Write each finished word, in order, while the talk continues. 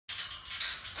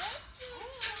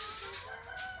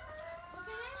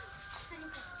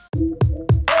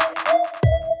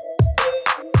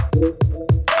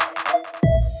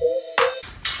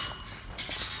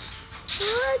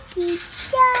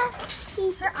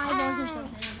eyeballs or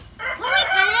something. Can we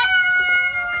pet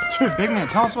it? Dude, big man,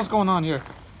 tell us what's going on here.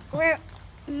 We're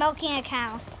milking a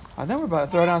cow. I think we're about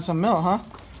to throw down some milk, huh?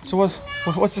 So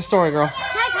what's the story, girl? Can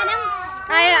I pet him?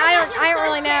 I don't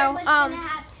really know.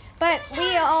 But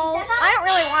I don't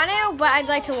really want to, but I'd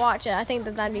like to watch it. I think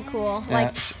that'd be cool. Yeah,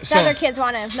 Like the other kids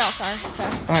want to milk her. So.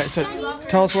 All right, so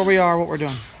tell us where we are, what we're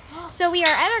doing. So we are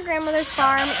at our grandmother's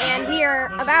farm, and we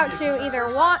are about to either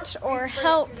watch or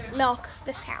help milk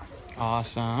this cow.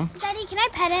 Awesome. Daddy, can I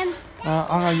pet him? I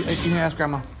don't know, you can ask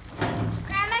Grandma.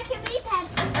 Grandma, can we pet him?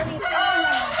 I'm not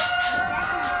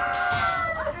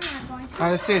going to. All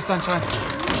right, let's see, sunshine.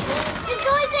 Just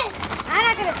go like this. I'm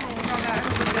not going to pet him.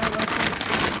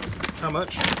 How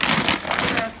much?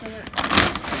 That's a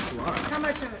lot. How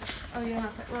much of it? Oh, you don't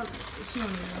have to. Well, she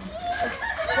don't need them.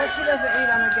 What she doesn't eat,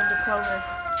 I'm going to give to Clover.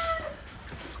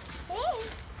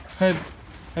 Hey,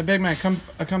 big man, come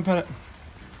pet it.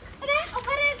 Okay, I'll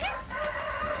pet it again.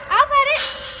 I'll pet it.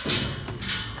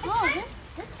 Oh,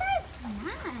 this guy's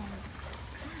nice.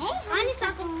 Hey,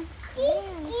 honeysuckle. She's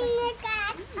in the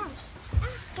garden.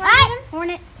 Alright,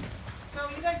 Hornet. So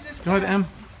you guys just. Go ahead, M.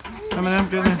 Come on, M,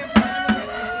 get in there. You want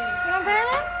to pet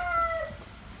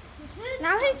him?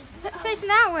 Now he's facing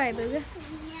that way, baby.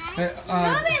 Hey,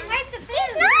 Like the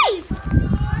face. Nice.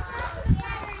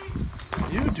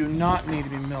 you do not need to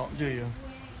be milked, do you?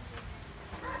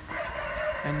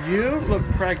 And you look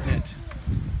pregnant.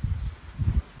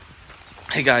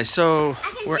 Hey guys, so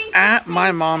we're at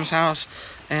my mom's house,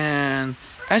 and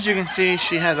as you can see,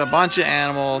 she has a bunch of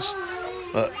animals.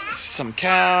 Some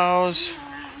cows,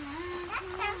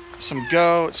 some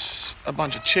goats, a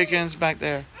bunch of chickens back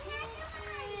there.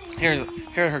 Here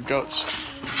are her goats.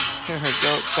 Here are her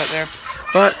goats back there.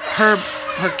 But her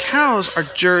cows are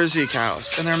Jersey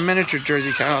cows, and they're miniature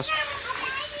Jersey cows.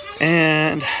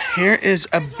 And here is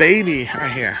a baby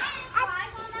right here.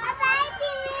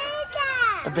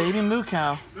 A baby moo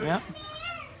cow. Yep.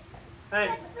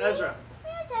 Hey, Ezra.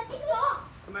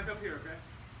 Come back up here, okay?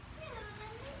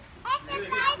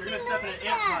 You're gonna step in an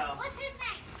ant pile. What's his name?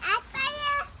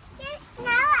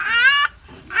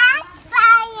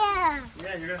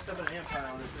 Yeah, you're gonna step in an ant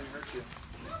pile and it's gonna hurt you.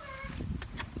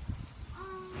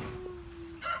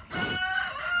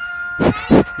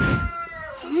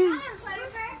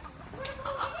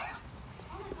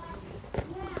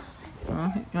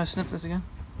 You want to snip this again?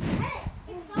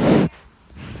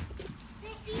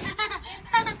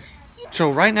 So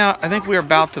right now, I think we're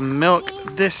about to milk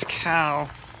this cow.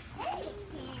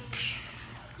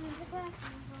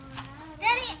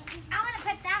 Daddy, I want to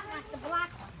pet that one, the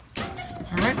black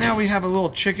one. Right now we have a little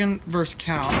chicken versus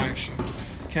cow action.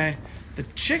 Okay, the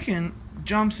chicken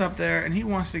jumps up there and he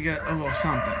wants to get a little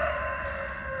something.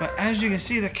 But as you can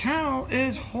see, the cow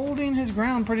is holding his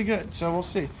ground pretty good. So we'll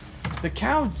see. The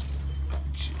cow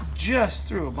just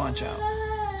threw a bunch out.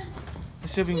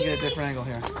 Let's see if we can get a different angle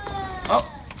here. Oh,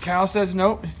 cow says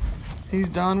nope. He's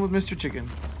done with Mr. Chicken.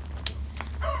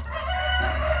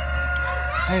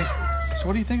 Hey, so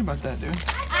what do you think about that, dude? I'm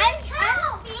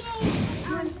feeding.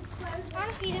 I want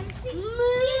to feed him.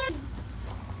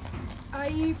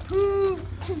 I poop.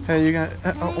 Hey, you gonna?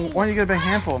 Why don't you get a big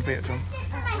handful and feed it to him?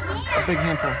 A big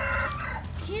handful.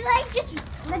 She like just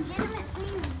legitimately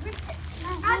ripped it.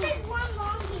 I'll take one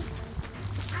long piece.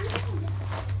 I'm taking this.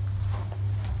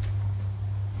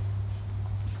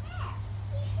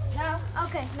 No,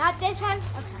 okay, not this one.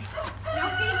 Okay. Now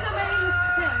feed somebody with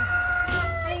spoon.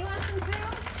 Hey, you want some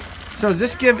food? So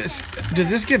does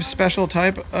this give special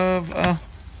type of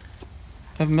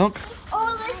milk? Oh,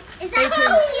 is that A2. how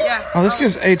we use Yeah. Oh, this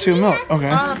gives A2 milk. Okay.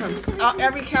 All of them.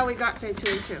 Every cow we got say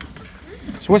 2 and 2.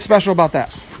 So what's special about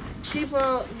that?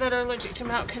 People that are allergic to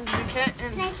milk can drink it,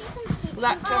 and Can I see some food?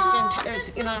 lactose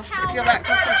intolerant, if you're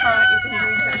lactose intolerant, you can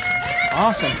drink it.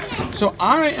 Awesome. So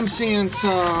I am seeing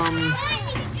some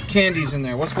candies in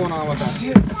there. What's going on with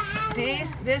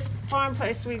that? This farm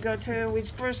place we go to, we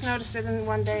first noticed it in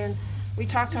one day, and we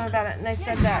talked to them about it, and they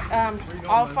said that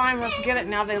all farmers get it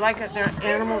now. They like it. Their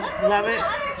animals love it,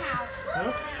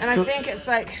 and I think it's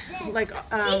like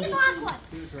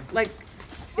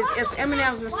it's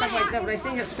M&Ms and stuff like that. But I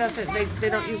think it's stuff that they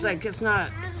don't use. Like it's not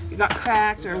got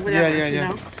cracked or whatever. Yeah. You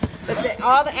know? But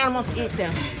all the animals eat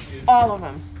this. All of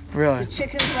them. Really? The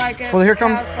chickens like it. Well, here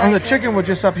comes. cows Oh, the like it. chicken was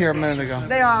just up here a minute ago.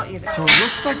 They all eat it. So it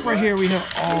looks like right here we have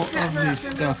all of this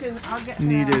stuff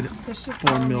needed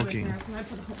for milking. There's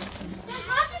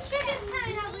lots of chickens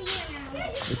coming over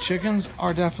here. The chickens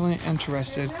are definitely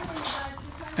interested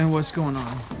in what's going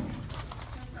on.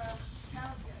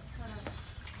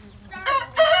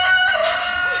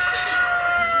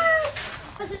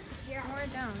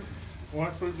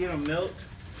 Once we get them milked,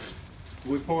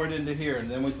 we pour it into here, and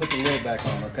then we put the lid back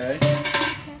on, okay?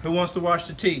 Who wants to wash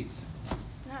the teats?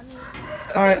 Not me.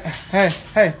 All right.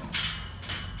 Hey.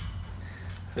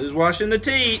 Who's washing the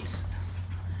teats?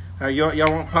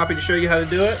 Y'all want Poppy to show you how to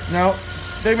do it? No.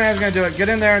 Big man's gonna do it. Get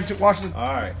in there and wash the.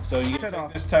 All right. So you Take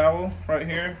take this towel right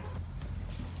here.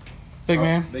 Big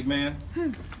man. Big man.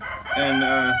 And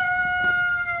we're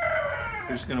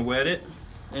just gonna wet it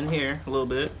in here a little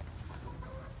bit.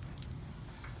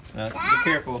 Be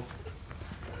careful.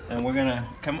 And we're gonna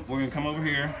come over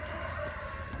here.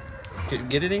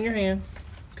 Get it in your hand.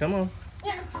 Come on.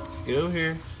 Get over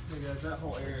here. That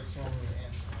whole area is swarming with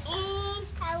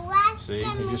ants. See,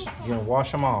 you're gonna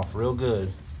wash them off real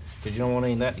good, because you don't want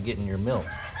any of that to get in your milk.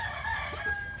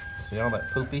 See all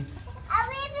that poopy? It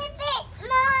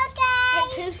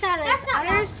poops out of its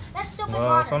udders. That's soap and Well,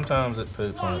 water. sometimes it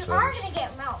poops on its udders. gonna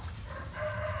get milk.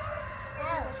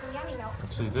 Oh, some yummy milk.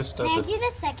 See, this stuff Can I is, do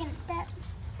the second step?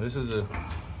 this is the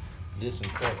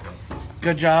disinfectant.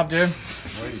 Good job, dude.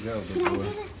 Way to go, big boy.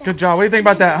 Good job. What do you think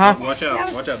about that, huh? Watch out,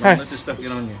 watch out. Don't Hey. let this stuff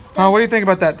get on you. Huh? What do you think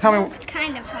about that? Tell me. It's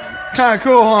kind of fun. Kind of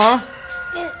cool, huh?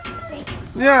 It stinks.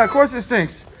 Yeah, of course it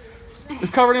stinks. It's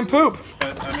covered in poop.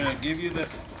 But I'm gonna give you the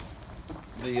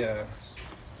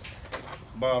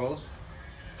bottles.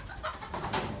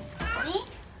 Me?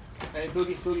 Hey,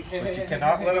 Boogie. But you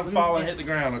cannot let them fall and hit the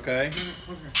ground, okay?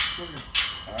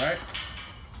 All right.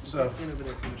 So,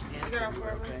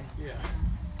 Yeah.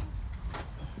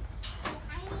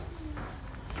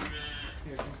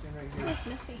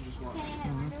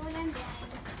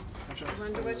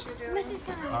 Wonder what you're doing?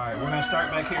 all right, we're gonna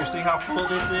start back here. See how full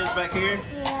this is back here?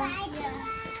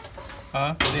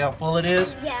 Huh? See how full it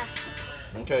is? Yeah.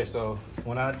 Okay, so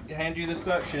when I hand you the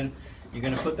suction, you're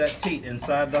gonna put that teat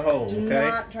inside the hole, Do okay?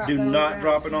 not drop Do it on the not ground.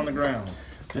 drop it on the ground.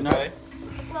 not. Okay?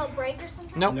 Will it break or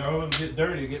something? Nope. No, it'll get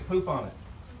dirty, get poop on it.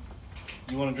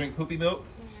 You wanna drink poopy milk?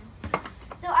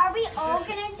 So are we all this-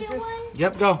 gonna do is this- one?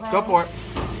 Yep, go for it.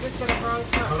 This for the wrong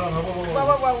side. Hold on, whoa.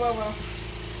 Whoa.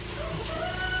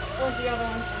 Where's the other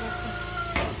one?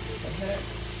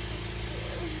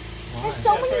 There's so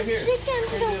That's many right here. chickens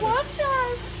Here's the to other. watch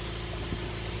us.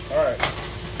 Alright,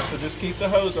 so just keep the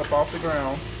hose up off the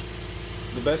ground.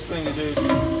 The best thing to do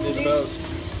is about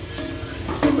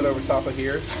slip it over top of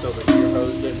here so that your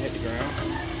hose doesn't hit the ground.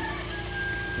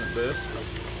 Like this.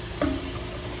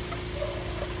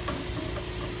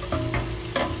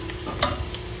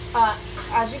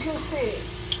 As you can see,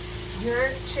 your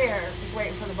chair is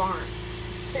waiting for the barn.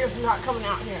 It's not coming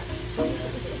out here.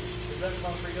 Is that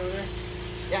concrete over there?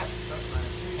 Yep.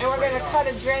 And we're gonna cut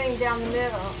a drain down the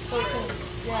middle so we can,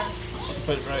 yeah.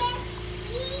 Put it right.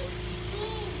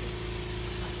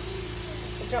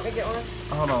 Do you want me to get one?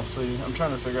 Hold on, see, I'm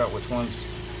trying to figure out which ones.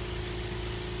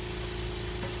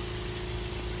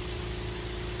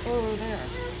 Oh, there.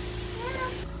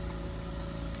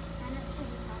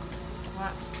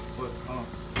 What? What? Hold on.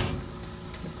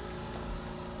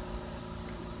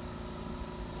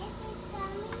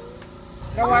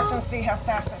 Go watch and see how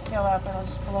fast they fill up. It'll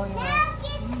just blow you away.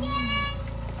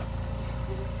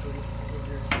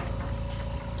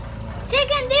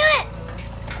 Chicken, do it!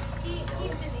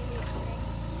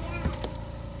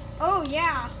 Oh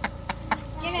yeah.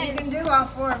 Get You in. can do all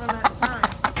 4 of them at a time.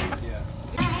 Yeah.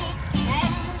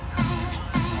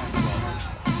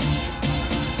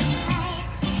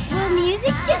 Will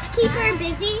music just keep her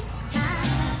busy?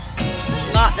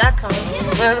 Not that color. Oh,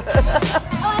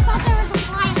 I thought there was a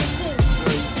flyer too.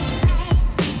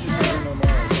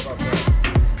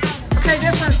 Okay,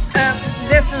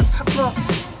 this is little.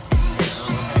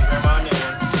 Grab on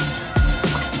there.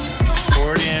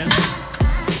 Pour it in.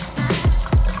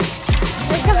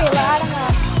 It's gonna be loud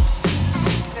enough.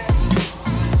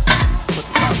 Put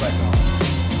the top back on.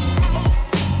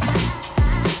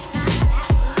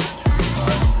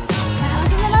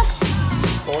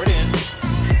 Pour it in. And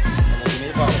then give me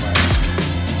the bottle back.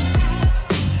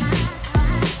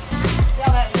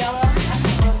 Yeah, that yellow.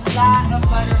 That's a lot of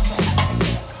butter.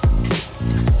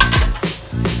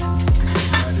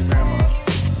 Right to grandma.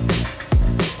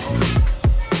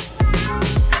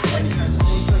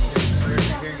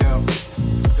 Here you go.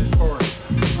 Just pour it.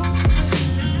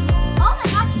 Oh my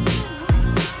gosh,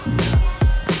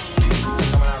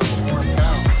 Coming out of a warm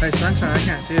cow. Hey, sunshine, I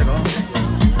can't see it all.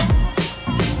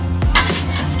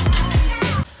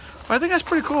 But I think that's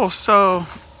pretty cool. So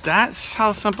that's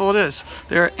how simple it is.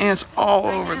 There are ants all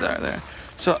over there.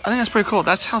 So I think that's pretty cool.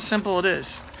 That's how simple it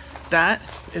is. That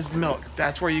is milk.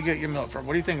 That's where you get your milk from.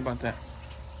 What do you think about that?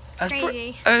 That's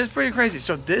Crazy. It's pretty crazy.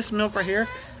 So this milk right here,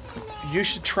 you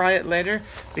should try it later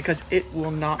because it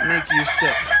will not make you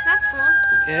sick. That's cool.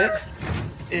 It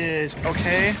is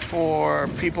okay for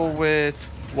people with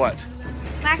what?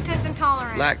 Lactose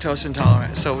intolerant. Lactose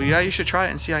intolerant. So yeah, you should try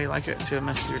it and see how you like it. See what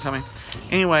messes with your tummy.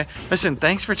 Anyway, listen,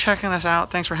 thanks for checking us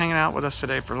out. Thanks for hanging out with us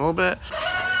today for a little bit.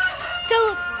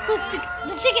 So, look,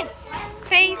 the chicken.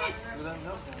 Face.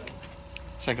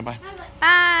 Say goodbye.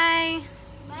 Bye.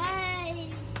 Bye.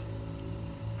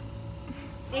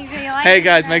 Make sure you like Hey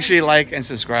guys, make sure you like and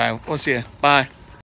subscribe. We'll see you. Bye.